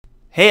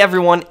Hey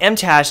everyone,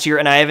 Mtashed here,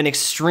 and I have an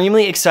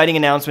extremely exciting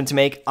announcement to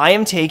make. I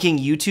am taking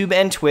YouTube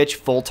and Twitch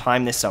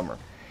full-time this summer.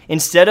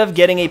 Instead of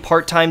getting a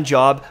part-time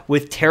job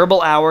with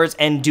terrible hours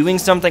and doing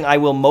something I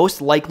will most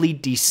likely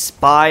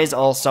despise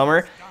all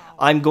summer,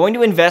 I'm going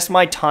to invest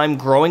my time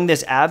growing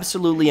this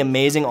absolutely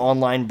amazing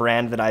online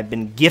brand that I've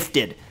been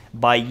gifted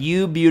by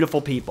you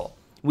beautiful people.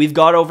 We've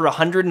got over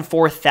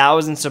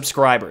 104,000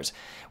 subscribers.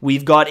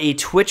 We've got a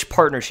Twitch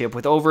partnership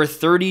with over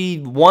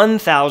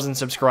 31,000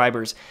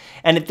 subscribers.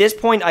 And at this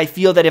point, I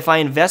feel that if I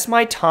invest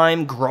my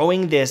time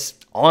growing this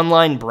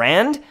online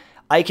brand,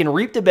 I can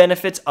reap the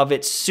benefits of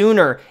it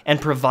sooner and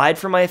provide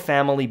for my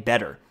family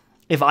better.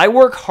 If I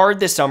work hard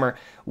this summer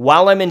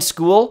while I'm in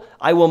school,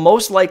 I will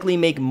most likely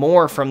make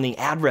more from the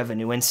ad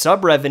revenue and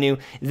sub revenue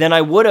than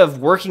I would have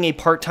working a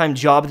part-time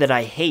job that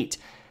I hate.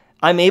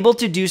 I'm able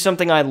to do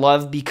something I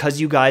love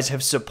because you guys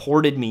have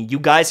supported me. You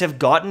guys have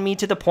gotten me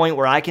to the point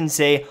where I can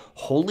say,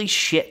 holy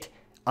shit,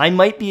 I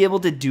might be able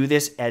to do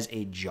this as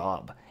a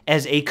job,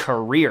 as a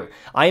career.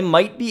 I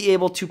might be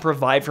able to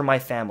provide for my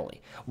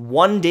family.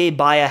 One day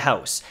buy a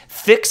house,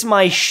 fix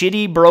my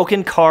shitty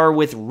broken car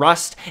with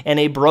rust and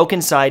a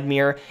broken side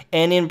mirror,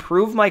 and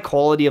improve my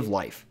quality of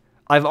life.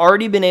 I've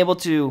already been able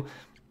to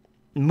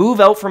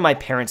move out from my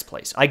parents'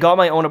 place. I got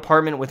my own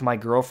apartment with my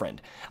girlfriend.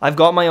 I've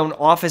got my own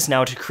office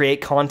now to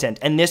create content,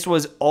 and this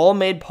was all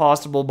made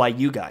possible by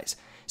you guys.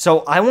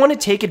 So I want to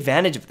take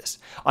advantage of this.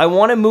 I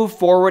want to move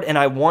forward and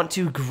I want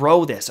to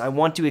grow this. I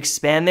want to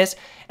expand this,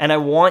 and I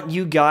want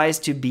you guys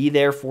to be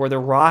there for the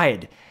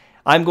ride.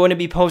 I'm going to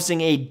be posting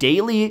a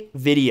daily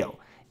video.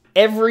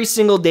 Every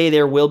single day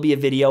there will be a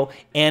video,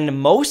 and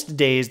most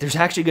days there's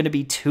actually going to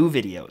be 2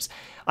 videos.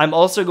 I'm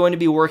also going to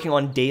be working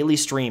on daily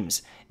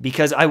streams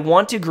because I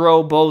want to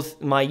grow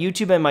both my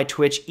YouTube and my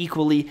Twitch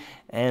equally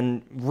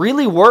and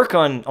really work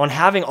on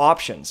having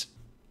options.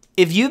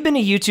 If you've been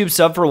a YouTube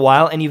sub for a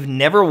while and you've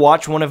never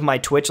watched one of my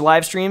Twitch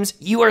live streams,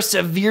 you are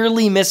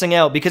severely missing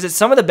out because it's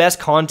some of the best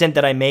content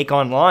that I make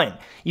online.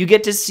 You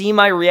get to see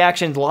my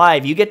reactions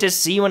live. You get to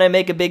see when I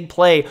make a big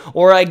play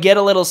or I get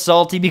a little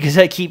salty because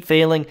I keep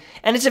failing.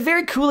 And it's a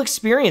very cool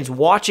experience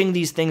watching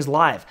these things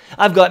live.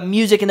 I've got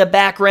music in the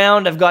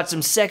background. I've got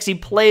some sexy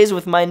plays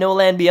with my No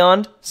Land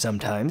Beyond,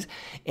 sometimes.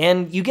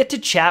 And you get to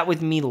chat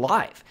with me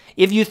live.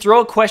 If you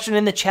throw a question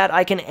in the chat,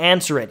 I can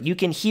answer it. You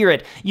can hear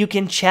it. You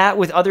can chat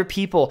with other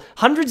people,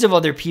 hundreds of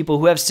other people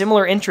who have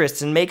similar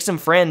interests and make some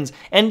friends.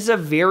 And it's a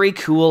very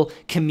cool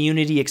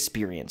community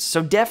experience.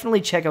 So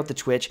definitely check out the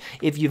Twitch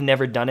if you've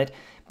never done it.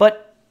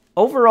 But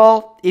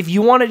overall, if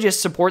you want to just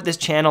support this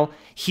channel,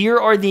 here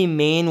are the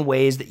main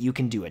ways that you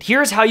can do it.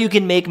 Here's how you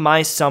can make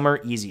my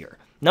summer easier.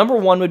 Number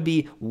 1 would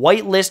be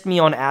whitelist me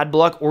on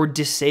AdBlock or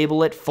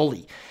disable it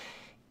fully.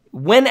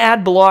 When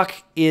ad block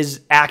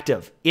is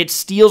active, it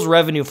steals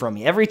revenue from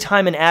me. Every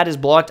time an ad is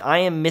blocked, I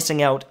am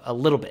missing out a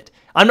little bit.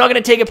 I'm not going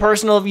to take it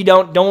personal if you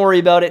don't worry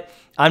about it.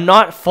 I'm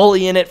not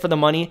fully in it for the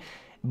money,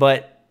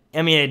 but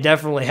I mean, it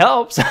definitely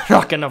helps. I'm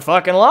not going to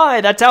fucking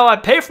lie. That's how I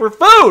pay for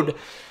food.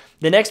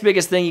 The next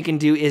biggest thing you can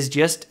do is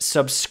just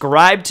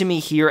subscribe to me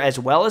here as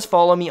well as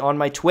follow me on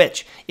my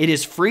Twitch. It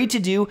is free to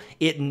do.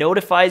 It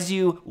notifies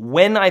you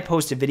when I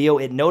post a video.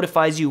 It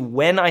notifies you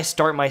when I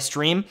start my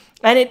stream,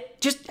 and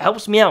it just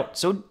helps me out.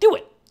 So do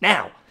it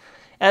now.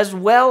 As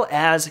well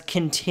as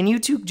continue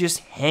to just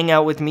hang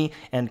out with me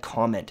and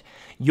comment.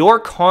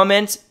 Your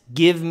comments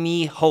give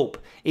me hope.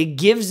 It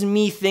gives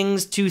me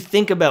things to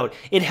think about.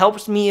 It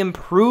helps me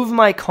improve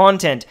my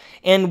content.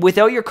 And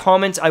without your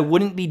comments, I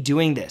wouldn't be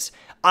doing this.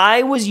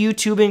 I was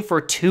YouTubing for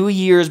 2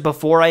 years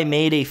before I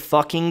made a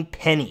fucking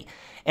penny.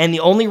 And the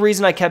only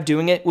reason I kept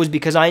doing it was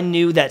because I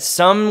knew that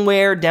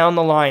somewhere down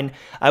the line,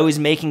 I was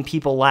making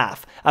people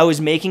laugh. I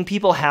was making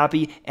people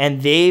happy,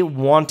 and they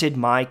wanted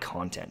my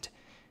content.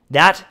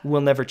 That will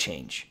never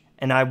change.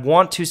 And I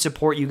want to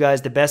support you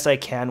guys the best I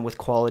can with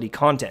quality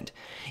content.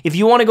 If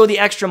you want to go the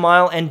extra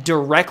mile and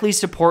directly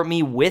support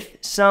me with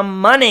some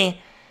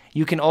money,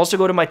 you can also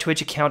go to my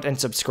Twitch account and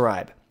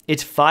subscribe.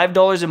 It's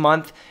 $5 a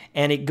month,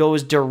 and it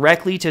goes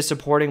directly to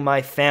supporting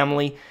my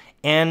family.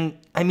 And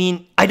I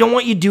mean, I don't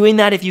want you doing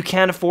that if you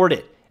can't afford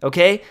it,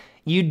 okay?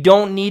 You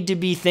don't need to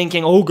be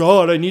thinking, oh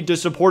God, I need to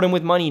support him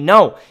with money.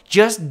 No,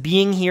 just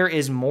being here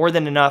is more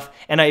than enough,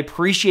 and I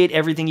appreciate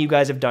everything you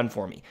guys have done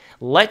for me.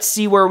 Let's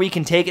see where we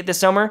can take it this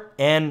summer,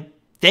 and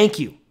thank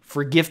you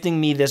for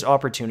gifting me this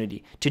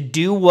opportunity to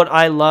do what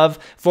I love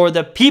for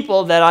the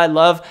people that I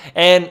love.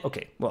 And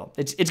okay, well,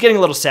 it's getting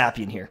a little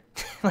sappy in here.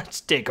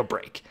 Let's take a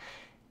break.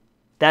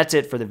 That's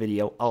it for the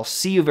video. I'll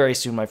see you very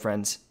soon, my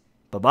friends.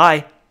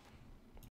 Bye-bye.